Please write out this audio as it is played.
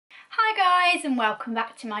Hi guys and welcome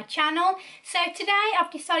back to my channel. So today I've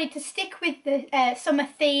decided to stick with the summer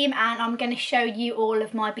theme and I'm going to show you all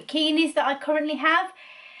of my bikinis that I currently have.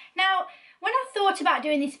 Now when I thought about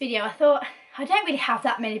doing this video I thought I don't really have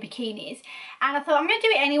that many bikinis and I thought I'm going to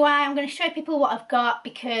do it anyway. I'm going to show people what I've got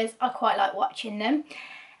because I quite like watching them.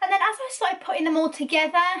 And then as I started putting them all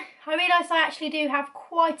together I realised I actually do have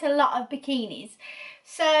quite a lot of bikinis.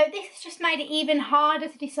 So this has just made it even harder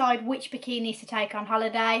to decide which bikinis to take on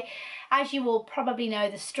holiday. As you all probably know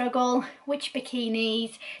the struggle, which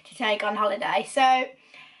bikinis to take on holiday. So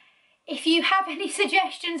if you have any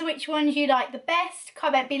suggestions which ones you like the best,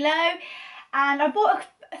 comment below. And I bought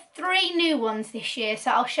 3 new ones this year,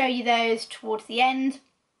 so I'll show you those towards the end.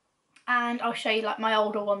 And I'll show you like my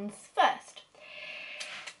older ones first.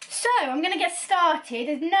 So I'm going to get started.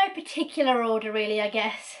 There's no particular order really, I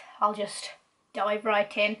guess. I'll just dive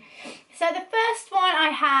right in. So the first one I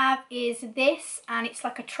have is this, and it's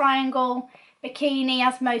like a triangle bikini,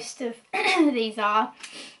 as most of these are.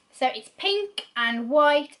 So it's pink and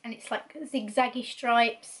white and it's like zigzaggy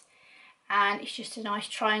stripes and it's just a nice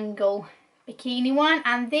triangle bikini one.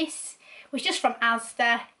 And this was just from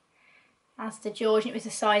Asda George, and it was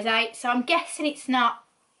a size 8, so I'm guessing it's not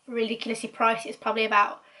ridiculously priced. It's probably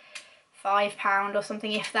about £5 or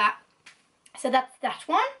something, if that. So that's that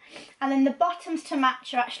one. And then the bottoms to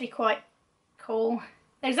match are actually quite cool.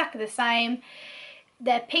 They're exactly the same.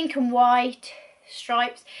 They're pink and white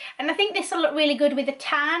stripes. And I think this will look really good with a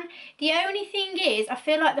tan. The only thing is I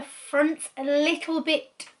feel like the front's a little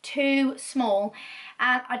bit too small.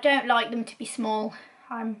 And I don't like them to be small.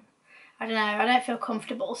 I don't know, I don't feel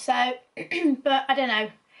comfortable. So, but I don't know.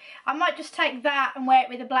 I might just take that and wear it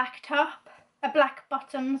with a black top, a black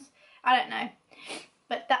bottoms. I don't know.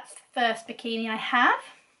 But that's the first bikini I have.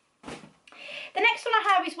 The next one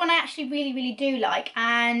I have is one I actually really do like,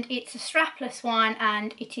 and it's a strapless one,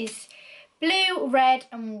 and it is blue, red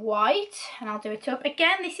and white, and I'll do it up.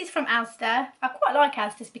 Again, this is from Asda. I quite like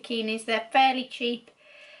Asda's bikinis. They're fairly cheap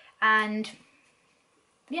and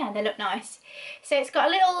yeah, they look nice. So it's got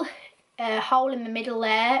a little hole in the middle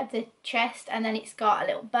there of the chest, and then it's got a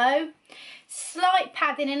little bow. Slight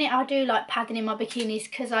padding in it. I do like padding in my bikinis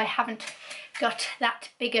because I haven't got that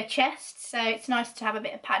bigger chest, so it's nice to have a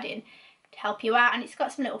bit of padding to help you out. And it's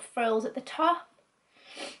got some little frills at the top,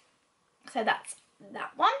 so that's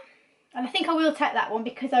that one. And I think I will take that one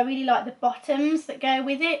because I really like the bottoms that go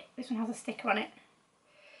with it. This one has a sticker on it.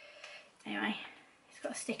 Anyway, it's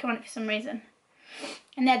got a sticker on it for some reason.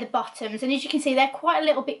 And they're the bottoms, and as you can see they're quite a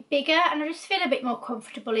little bit bigger and I just feel a bit more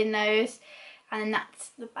comfortable in those. And then that's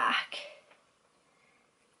the back,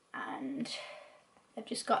 and they've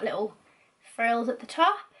just got little frills at the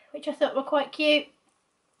top, which I thought were quite cute,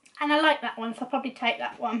 and I like that one, so I'll probably take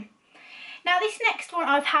that one. Now this next one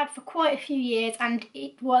I've had for quite a few years, and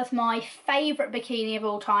it was my favourite bikini of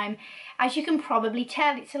all time. As you can probably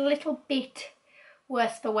tell, it's a little bit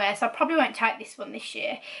worse for wear, so I probably won't take this one this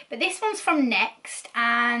year. But this one's from Next,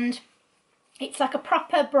 and it's like a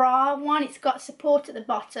proper bra one. It's got support at the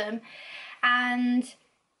bottom, and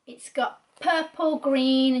it's got purple,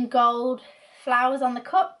 green and gold flowers on the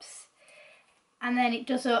cups, and then it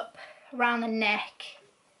does up around the neck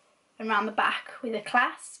and around the back with a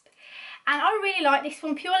clasp. And I really like this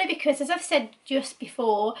one purely because, as I've said just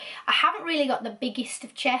before, I haven't really got the biggest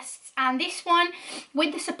of chests, and this one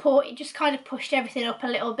with the support it just kind of pushed everything up a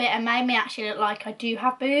little bit and made me actually look like I do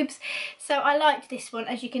have boobs. So I liked this one.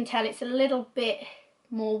 As you can tell, it's a little bit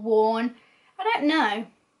more worn. I don't know,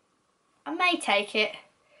 I may take it.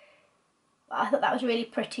 I thought that was really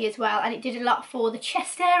pretty as well, and it did a lot for the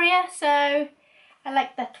chest area, so I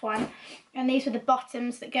like that one. And these were the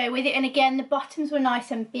bottoms that go with it, and again the bottoms were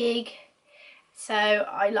nice and big, so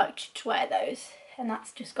I liked to wear those. And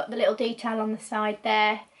that's just got the little detail on the side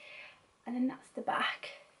there, and then that's the back.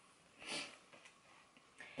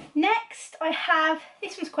 Next I have,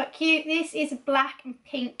 this one's quite cute. This is a black and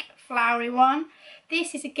pink flowery one.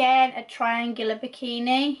 This is again a triangular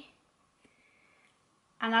bikini,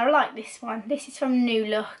 and I like this one. This is from New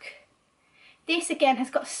Look. This again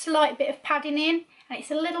has got a slight bit of padding in, and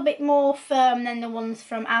it's a little bit more firm than the ones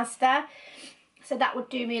from Asda. So that would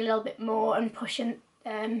do me a little bit more and push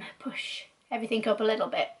everything up a little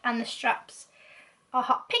bit. And the straps are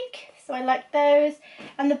hot pink, so I like those.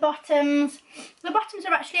 And the bottoms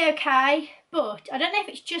are actually okay, but I don't know if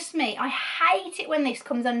it's just me. I hate it when this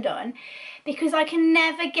comes undone because I can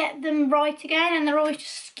never get them right again, and they're always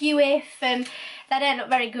just skew-iff and they don't look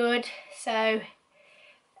very good. So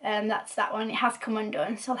that's that one. It has come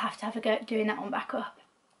undone, so I'll have to have a go at doing that one back up.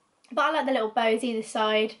 But I like the little bows either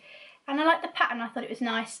side, and I like the pattern. I thought it was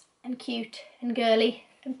nice and cute and girly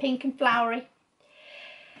and pink and flowery.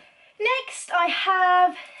 I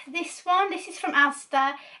have this one. This is from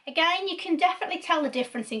Asda. Again, you can definitely tell the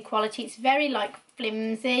difference in quality. It's very like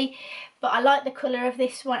flimsy, but I like the colour of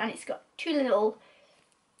this one, and it's got two little,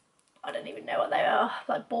 I don't even know what they are,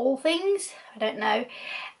 like ball things, I don't know.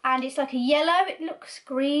 And it's like a yellow. It looks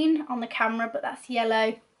green on the camera, but that's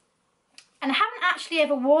yellow. And I haven't actually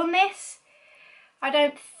ever worn this, I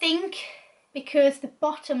don't think, because the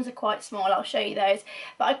bottoms are quite small. I'll show you those.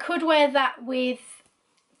 But I could wear that with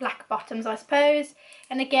black bottoms, I suppose.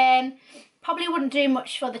 And again, probably wouldn't do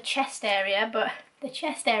much for the chest area, but it's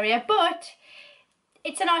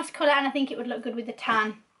a nice colour, and I think it would look good with the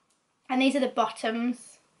tan. And these are the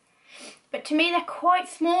bottoms. But to me, they're quite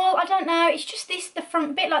small. I don't know. It's just this, the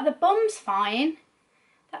front bit, like the bum's fine.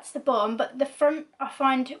 That's the bum, but the front, I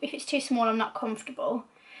find if it's too small, I'm not comfortable.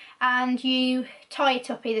 And you tie it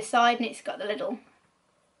up either side, and it's got the little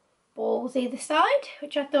balls either side,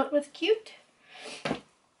 which I thought was cute.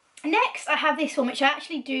 Next, I have this one, which I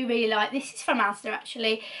actually do really like. This is from Asda,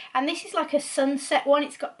 actually. And this is like a sunset one.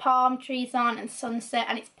 It's got palm trees on and sunset,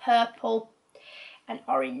 and it's purple and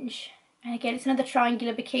orange. And again, it's another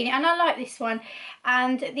triangular bikini, and I like this one.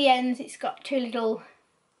 And at the ends, it's got two little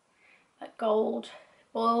like gold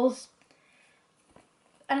balls,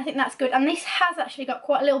 and I think that's good. And this has actually got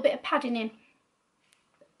quite a little bit of padding in,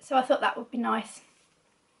 so I thought that would be nice.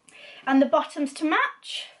 And the bottoms to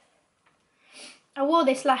match. I wore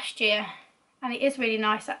this last year, and it is really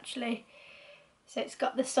nice actually. So it's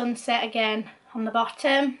got the sunset again on the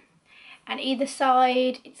bottom, and either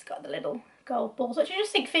side it's got the little gold balls, which I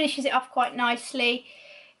just think finishes it off quite nicely.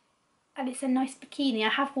 And it's a nice bikini. I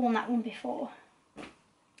have worn that one before.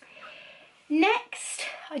 Next,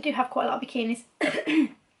 I do have quite a lot of bikinis.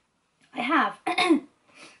 I have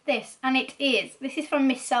this, and this is from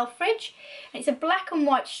Miss Selfridge. And it's a black and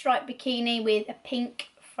white striped bikini with a pink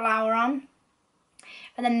flower on.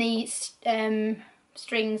 And then these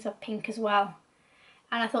strings are pink as well.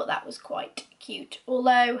 And I thought that was quite cute.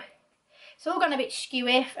 Although it's all gone a bit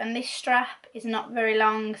skewy, and this strap is not very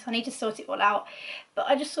long, so I need to sort it all out. But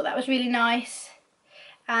I just thought that was really nice.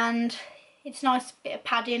 And it's nice bit of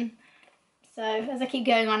padding. So, as I keep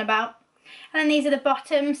going on about. And then these are the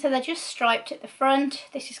bottoms, so they're just striped at the front.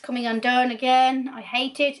 This is coming undone again. I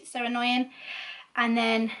hate it, it's so annoying. And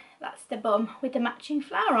then that's the bum with the matching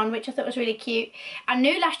flower on, which I thought was really cute. I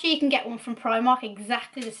knew last year you can get one from Primark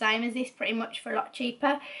exactly the same as this, pretty much for a lot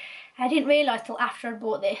cheaper. I didn't realise till after I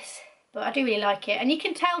bought this, but I do really like it. And you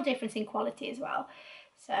can tell difference in quality as well.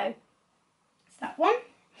 So, it's that one.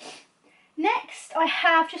 Next, I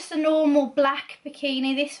have just a normal black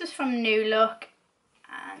bikini. This was from New Look,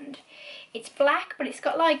 and it's black, but it's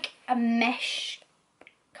got like a mesh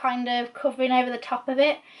kind of covering over the top of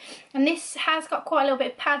it. And this has got quite a little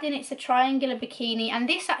bit of padding. It's a triangular bikini, and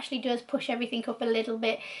this actually does push everything up a little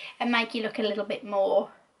bit and make you look a little bit more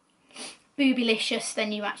boobylicious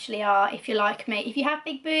than you actually are, if you're like me. If you have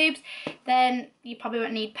big boobs, then you probably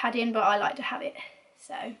won't need padding, but I like to have it.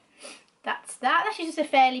 So that's that. That's just a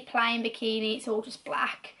fairly plain bikini. It's all just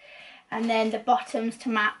black. And then the bottoms to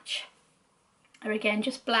match are again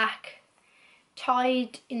just black,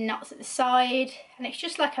 tied in knots at the side, and it's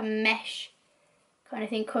just like a mesh kind of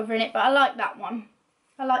thing covering it, but I like that one.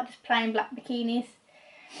 I like just plain black bikinis.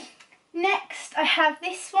 Next, I have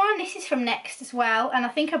this one. This is from Next as well, and I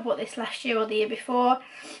think I bought this last year or the year before.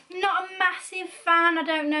 Not a massive fan, I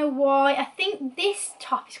don't know why. I think this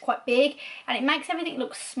top is quite big, and it makes everything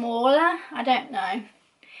look smaller. I don't know.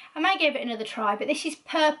 I may give it another try, but this is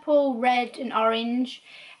purple, red and orange,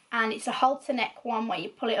 and it's a halter neck one where you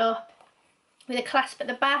pull it up with a clasp at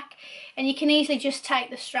the back, and you can easily just take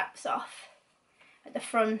the straps off at the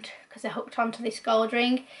front because they're hooked onto this gold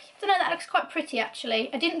ring. I don't know, that looks quite pretty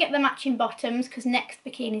actually. I didn't get the matching bottoms because Next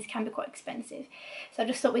bikinis can be quite expensive, so I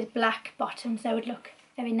just thought with black bottoms they would look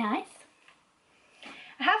very nice.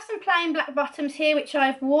 I have some plain black bottoms here which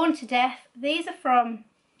I've worn to death. These are from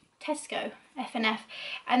Tesco, F&F,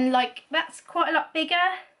 and like that's quite a lot bigger,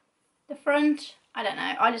 the front. I don't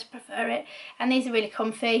know, I just prefer it, and these are really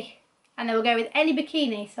comfy and they will go with any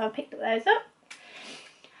bikini, so I picked up those up.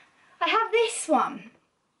 I have this one.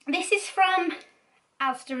 This is from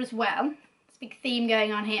Asda as well. There's a big theme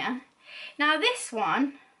going on here. Now this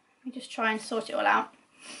one, let me just try and sort it all out,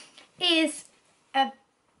 is a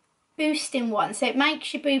boosting one. So it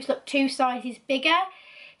makes your boobs look 2 sizes bigger.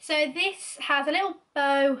 So this has a little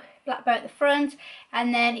bow, black bow at the front,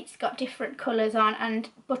 and then it's got different colours on and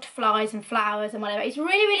butterflies and flowers and whatever. It's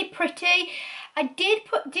really, really pretty. I did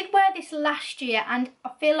wear this last year, and I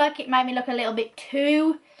feel like it made me look a little bit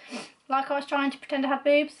too like I was trying to pretend I had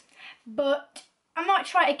boobs, but I might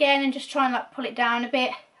try it again and just try and like pull it down a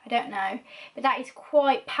bit. I don't know, but that is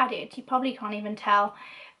quite padded. You probably can't even tell,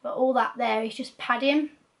 but all that there is just padding.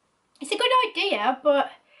 It's a good idea,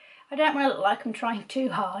 but I don't want to look like I'm trying too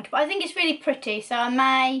hard, but I think it's really pretty, so I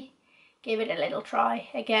may give it a little try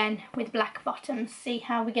again with black bottoms, see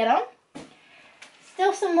how we get on.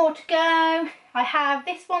 Still some more to go. I have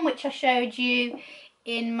this one which I showed you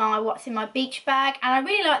in my what's in my beach bag, and I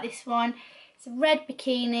really like this one. It's a red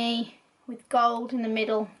bikini with gold in the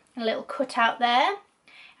middle and a little cutout there,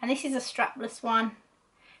 and this is a strapless one,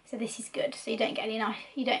 so this is good, so you don't get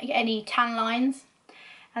any tan lines.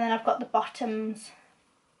 And then I've got the bottoms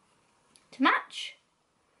to match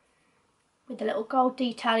with the little gold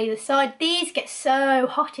detail either side. These get so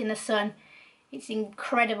hot in the sun, it's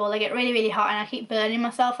incredible. They get really, really hot, and I keep burning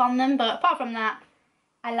myself on them, but apart from that,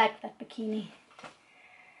 I like that bikini.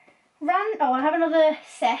 Oh, I have another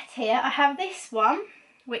set here. I have this one,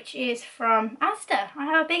 which is from Asda. I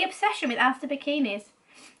have a big obsession with Asda bikinis.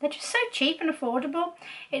 They're just so cheap and affordable.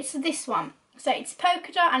 It's this one. So it's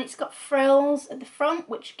polka dot, and it's got frills at the front,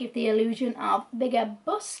 which give the illusion of bigger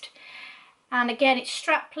bust. And again, it's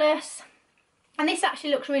strapless. And this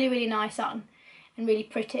actually looks really, really nice on and really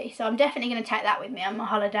pretty. So I'm definitely going to take that with me on my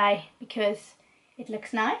holiday because it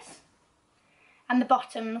looks nice. And the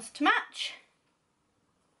bottoms to match.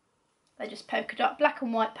 They're just polka dot, black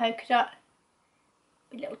and white polka dot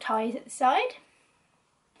with little ties at the side.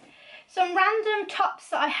 Some random tops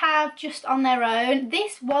that I have just on their own.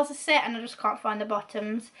 This was a set and I just can't find the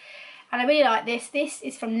bottoms. And I really like this. This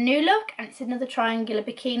is from New Look, and it's another triangular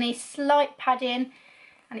bikini, slight padding,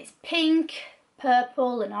 and it's pink,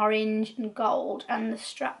 purple and orange and gold, and the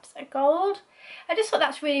straps are gold. I just thought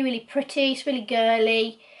that's really, really pretty. It's really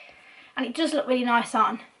girly, and it does look really nice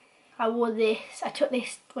on. I wore this, I took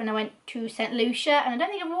this when I went to St. Lucia, and I don't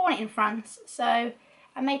think I've worn it in France, so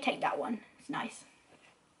I may take that one. It's nice.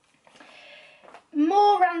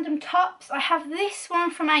 More random tops. I have this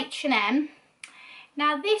one from H&M.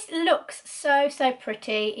 Now this looks so, so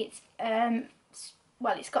pretty. It's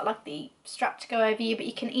well, it's got like the strap to go over you, but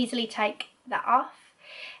you can easily take that off,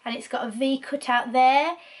 and it's got a V cut out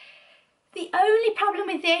there. The only problem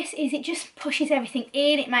with this is it just pushes everything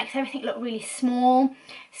in. It makes everything look really small,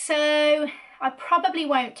 so I probably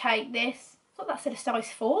won't take this. I thought that said a size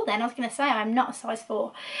 4 then. I was going to say I'm not a size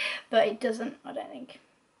 4, but it doesn't, I don't think.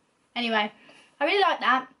 Anyway, I really like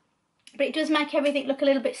that, but it does make everything look a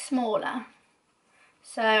little bit smaller.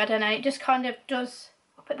 So I don't know, it just kind of does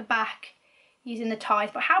up at the back using the ties.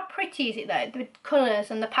 But how pretty is it though, the colours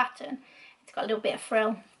and the pattern. It's got a little bit of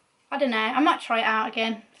frill. I don't know, I might try it out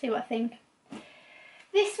again, see what I think.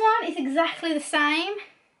 This one is exactly the same.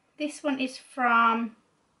 This one is from,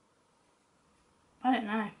 I don't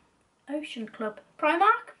know, Ocean Club,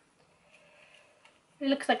 Primark. It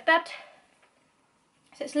looks like that.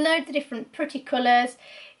 So it's loads of different pretty colours.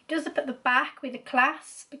 It does up at the back with a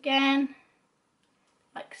clasp again,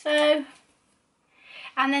 like so.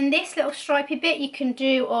 And then this little stripy bit you can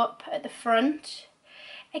do up at the front.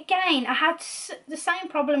 Again, I had the same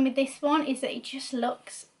problem with this one, is that it just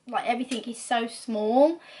looks like everything is so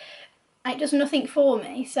small. It does nothing for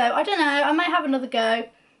me. So I don't know, I might have another go.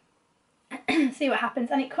 See what happens.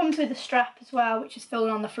 And it comes with a strap as well, which is fallen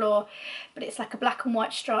on the floor, but it's like a black and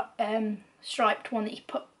white striped one that you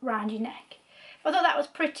put around your neck. I thought that was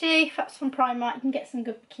pretty. If that's from Primark, you can get some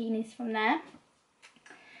good bikinis from there.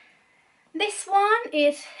 This one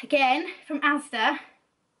is again from Asda.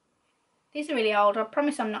 These are really old. I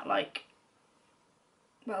promise I'm not like,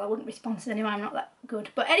 well, I wouldn't respond to anyone, I'm not that good.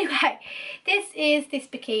 But anyway, this is this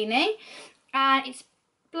bikini, and it's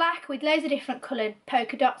black with loads of different coloured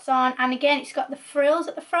polka dots on, and again it's got the frills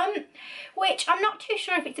at the front, which I'm not too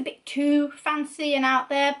sure if it's a bit too fancy and out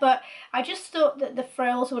there, but I just thought that the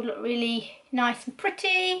frills would look really nice and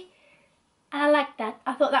pretty, and I like that.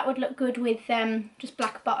 I thought that would look good with just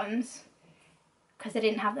black bottoms, because I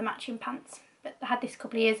didn't have the matching pants, but I had this a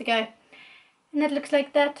couple of years ago, and it looks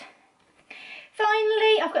like that.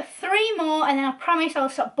 Finally, I've got 3 more, and then I promise I'll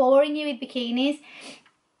stop boring you with bikinis.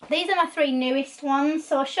 These are my 3 newest ones,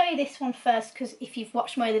 so I'll show you this one first, because if you've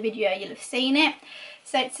watched my other video you'll have seen it.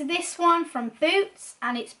 So it's this one from Boots,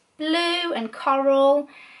 and it's blue and coral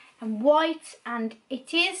and white, and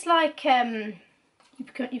it is like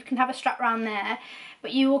you can have a strap around there,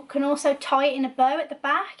 but you can also tie it in a bow at the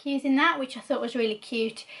back using that, which I thought was really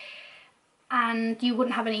cute, and you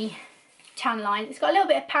wouldn't have any tan lines. It's got a little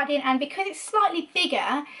bit of padding, and because it's slightly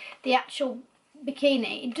bigger, the actual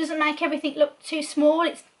bikini, it doesn't make everything look too small.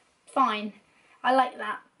 It's fine. I like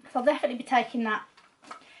that, so I'll definitely be taking that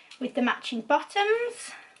with the matching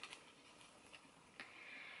bottoms.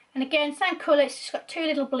 And again, same colour, it's just got 2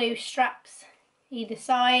 little blue straps either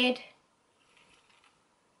side.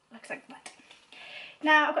 looks like that.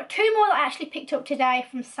 Now I've got two more that I actually picked up today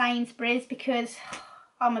from Sainsbury's because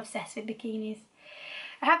I'm obsessed with bikinis.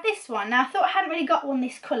 I have this one. Now I thought I hadn't really got one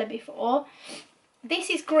this colour before. This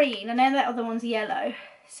is green, I know that other one's yellow.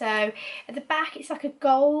 So at the back it's like a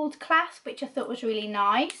gold clasp, which I thought was really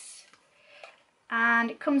nice.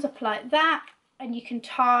 And it comes up like that, and you can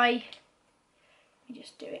tie, you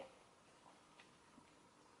just do it.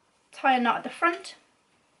 Tie a knot at the front.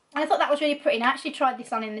 And I thought that was really pretty, and I actually tried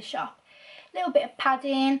this on in the shop. A little bit of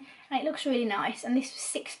padding, and it looks really nice. And this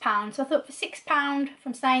was £6, so I thought for £6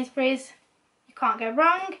 from Sainsbury's, you can't go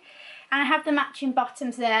wrong. And I have the matching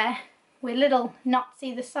bottoms there with little knots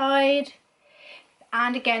either side.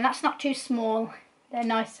 And again, that's not too small. They're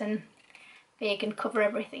nice and big and cover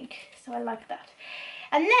everything, so I like that.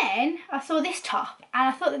 And then I saw this top, and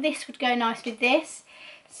I thought that this would go nice with this.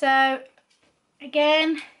 So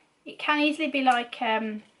again, it can easily be like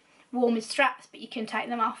warm with straps, but you can take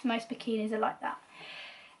them off. Most bikinis are like that.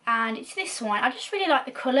 And it's this one. I just really like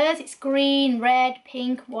the colours. It's green, red,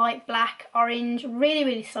 pink, white, black, orange. Really,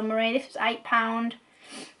 really summery. This was £8.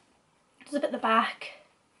 Just up at the back.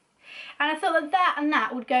 And I thought that that and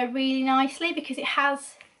that would go really nicely because it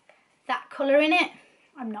has that colour in it.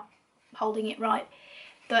 I'm not holding it right,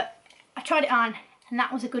 but I tried it on and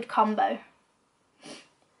that was a good combo.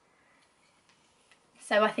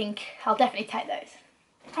 So I think I'll definitely take those.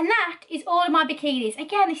 And that is all of my bikinis.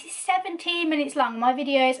 Again, this is 17 minutes long. My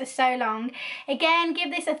videos are so long. Again,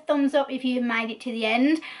 give this a thumbs up if you've made it to the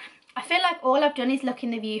end. I feel like all I've done is look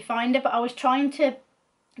in the viewfinder, but I was trying to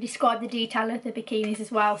describe the detail of the bikinis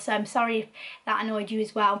as well, so I'm sorry if that annoyed you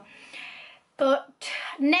as well. But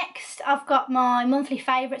next I've got my monthly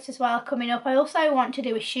favourites as well coming up. I also want to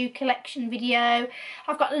do a shoe collection video.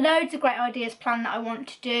 I've got loads of great ideas planned that I want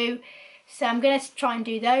to do, so I'm going to try and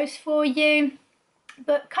do those for you.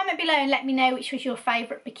 But comment below and let me know which was your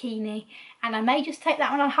favourite bikini, and I may just take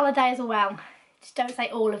that one on holiday as well. Just don't say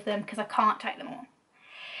all of them because I can't take them all.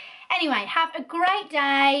 Anyway, have a great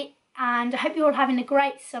day, and I hope you're all having a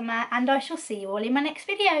great summer, and I shall see you all in my next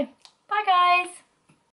video. Bye guys!